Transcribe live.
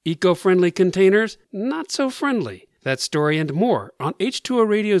Eco-friendly containers, not so friendly. That story and more on H2O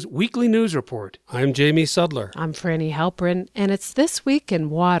Radio's Weekly News Report. I'm Jamie Sudler. I'm Franny Halperin, and it's This Week in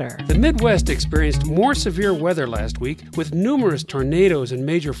Water. The Midwest experienced more severe weather last week with numerous tornadoes and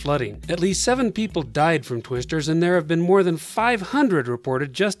major flooding. At least 7 people died from twisters, and there have been more than 500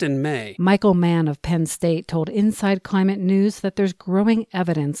 reported just in May. Michael Mann of Penn State told Inside Climate News that there's growing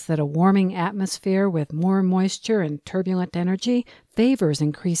evidence that a warming atmosphere with more moisture and turbulent energy favors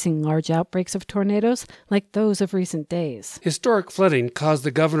increasing large outbreaks of tornadoes like those of recent days. Historic flooding caused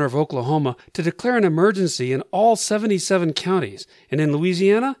the governor of Oklahoma to declare an emergency in all 77 counties. And in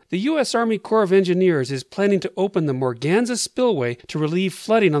Louisiana, the U.S. Army Corps of Engineers is planning to open the Morganza Spillway to relieve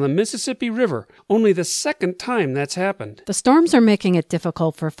flooding on the Mississippi River, only the second time that's happened. The storms are making it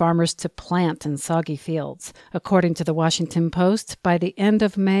difficult for farmers to plant in soggy fields. According to the Washington Post, by the end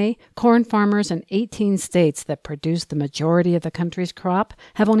of May, corn farmers in 18 states that produce the majority of the country's crop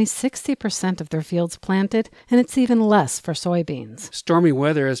have only 60% of their fields planted, and it's even less for soybeans. Stormy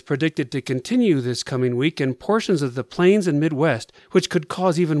weather is predicted to continue this coming week in portions of the plains and Midwest, which could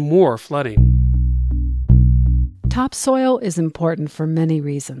cause even more flooding. Topsoil is important for many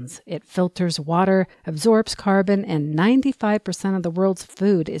reasons. It filters water, absorbs carbon, and 95% of the world's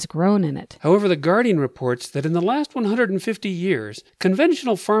food is grown in it. However, The Guardian reports that in the last 150 years,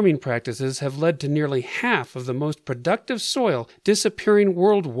 conventional farming practices have led to nearly half of the most productive soil disappearing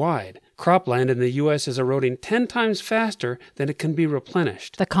worldwide. Cropland in the U.S. is eroding 10 times faster than it can be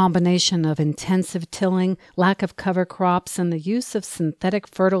replenished. The combination of intensive tilling, lack of cover crops, and the use of synthetic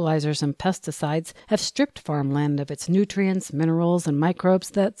fertilizers and pesticides have stripped farmland of its nutrients, minerals, and microbes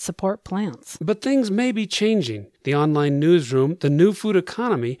that support plants. But things may be changing. The online newsroom, The New Food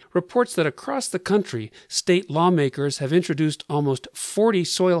Economy, reports that across the country, state lawmakers have introduced almost 40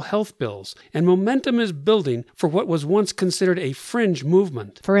 soil health bills, and momentum is building for what was once considered a fringe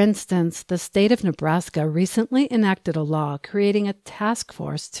movement. For instance, the state of Nebraska recently enacted a law creating a task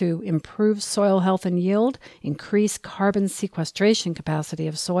force to improve soil health and yield, increase carbon sequestration capacity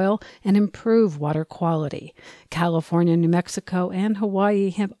of soil, and improve water quality. California, New Mexico, and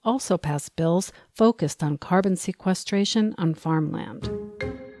Hawaii have also passed bills focused on carbon sequestration on farmland.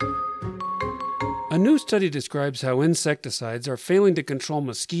 A new study describes how insecticides are failing to control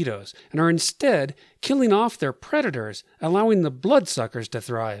mosquitoes and are instead killing off their predators, allowing the bloodsuckers to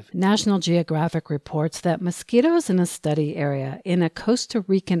thrive. National Geographic reports that mosquitoes in a study area in a Costa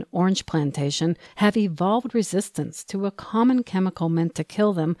Rican orange plantation have evolved resistance to a common chemical meant to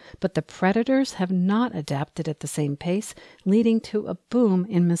kill them, but the predators have not adapted at the same pace, leading to a boom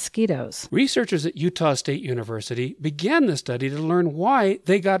in mosquitoes. Researchers at Utah State University began the study to learn why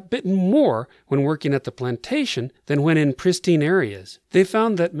they got bitten more when working at the plantation than when in pristine areas. They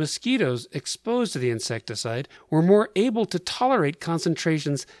found that mosquitoes exposed to the insecticide were more able to tolerate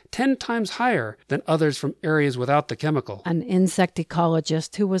concentrations 10 times higher than others from areas without the chemical. An insect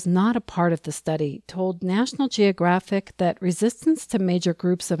ecologist who was not a part of the study told National Geographic that resistance to major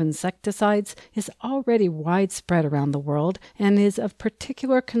groups of insecticides is already widespread around the world and is of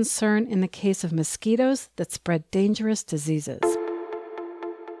particular concern in the case of mosquitoes that spread dangerous diseases.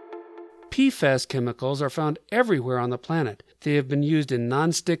 PFAS chemicals are found everywhere on the planet. They have been used in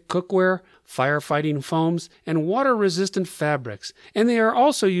non-stick cookware, firefighting foams, and water-resistant fabrics, and they are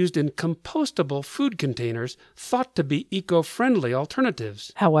also used in compostable food containers thought to be eco-friendly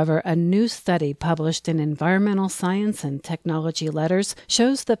alternatives. However, a new study published in Environmental Science and Technology Letters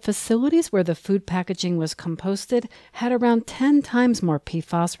shows that facilities where the food packaging was composted had around 10 times more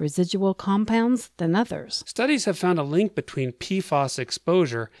PFAS residual compounds than others. Studies have found a link between PFAS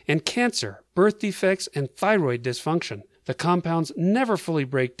exposure and cancer, birth defects, and thyroid dysfunction. The compounds never fully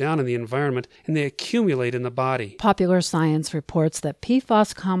break down in the environment, and they accumulate in the body. Popular Science reports that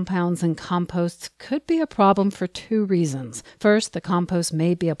PFAS compounds in composts could be a problem for 2 reasons. First, the compost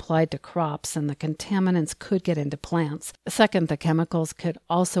may be applied to crops, and the contaminants could get into plants. Second, the chemicals could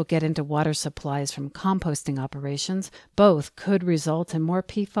also get into water supplies from composting operations. Both could result in more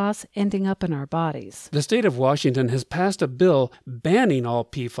PFAS ending up in our bodies. The state of Washington has passed a bill banning all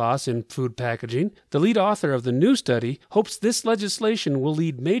PFAS in food packaging. The lead author of the new study hopes this legislation will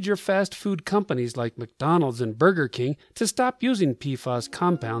lead major fast food companies like McDonald's and Burger King to stop using PFAS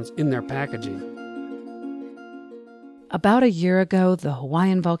compounds in their packaging. About a year ago, the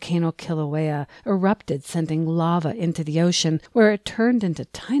Hawaiian volcano Kilauea erupted, sending lava into the ocean, where it turned into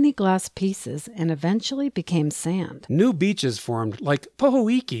tiny glass pieces and eventually became sand. New beaches formed, like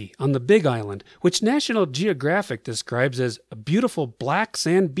Pohoiki on the Big Island, which National Geographic describes as a beautiful black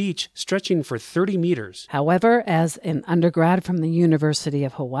sand beach stretching for 30 meters. However, as an undergrad from the University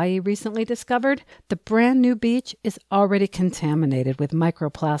of Hawaii recently discovered, the brand new beach is already contaminated with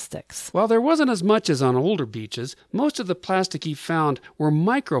microplastics. While there wasn't as much as on older beaches, most of the plastic he found were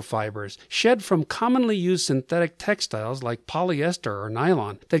microfibers shed from commonly used synthetic textiles like polyester or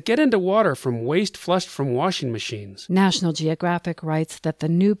nylon that get into water from waste flushed from washing machines. National Geographic writes that the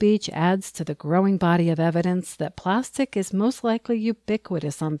new beach adds to the growing body of evidence that plastic is most likely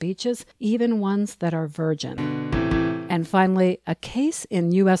ubiquitous on beaches, even ones that are virgin. And finally, a case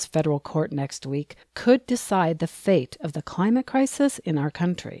in U.S. federal court next week could decide the fate of the climate crisis in our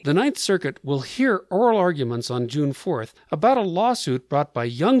country. The Ninth Circuit will hear oral arguments on June 4th about a lawsuit brought by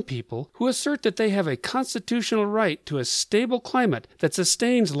young people who assert that they have a constitutional right to a stable climate that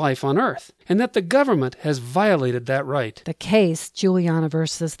sustains life on Earth, and that the government has violated that right. The case, Juliana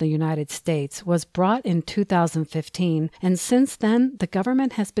versus the United States, was brought in 2015, and since then, the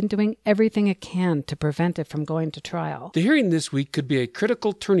government has been doing everything it can to prevent it from going to trial. The hearing this week could be a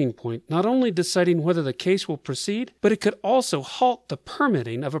critical turning point, not only deciding whether the case will proceed, but it could also halt the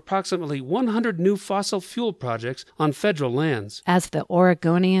permitting of approximately 100 new fossil fuel projects on federal lands. As the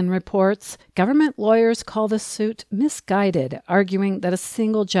Oregonian reports, government lawyers call the suit misguided, arguing that a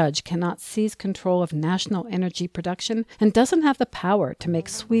single judge cannot seize control of national energy production and doesn't have the power to make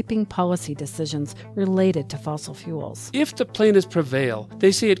sweeping policy decisions related to fossil fuels. If the plaintiffs prevail,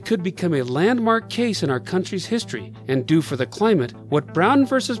 they say it could become a landmark case in our country's history and do for the climate what Brown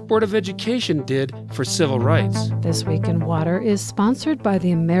versus Board of Education did for civil rights. This Week in Water is sponsored by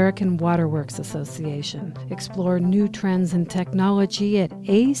the American Waterworks Association. Explore new trends in technology at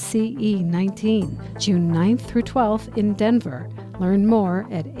ACE 19, June 9th through 12th in Denver. Learn more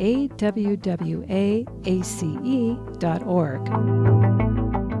at awwace.org.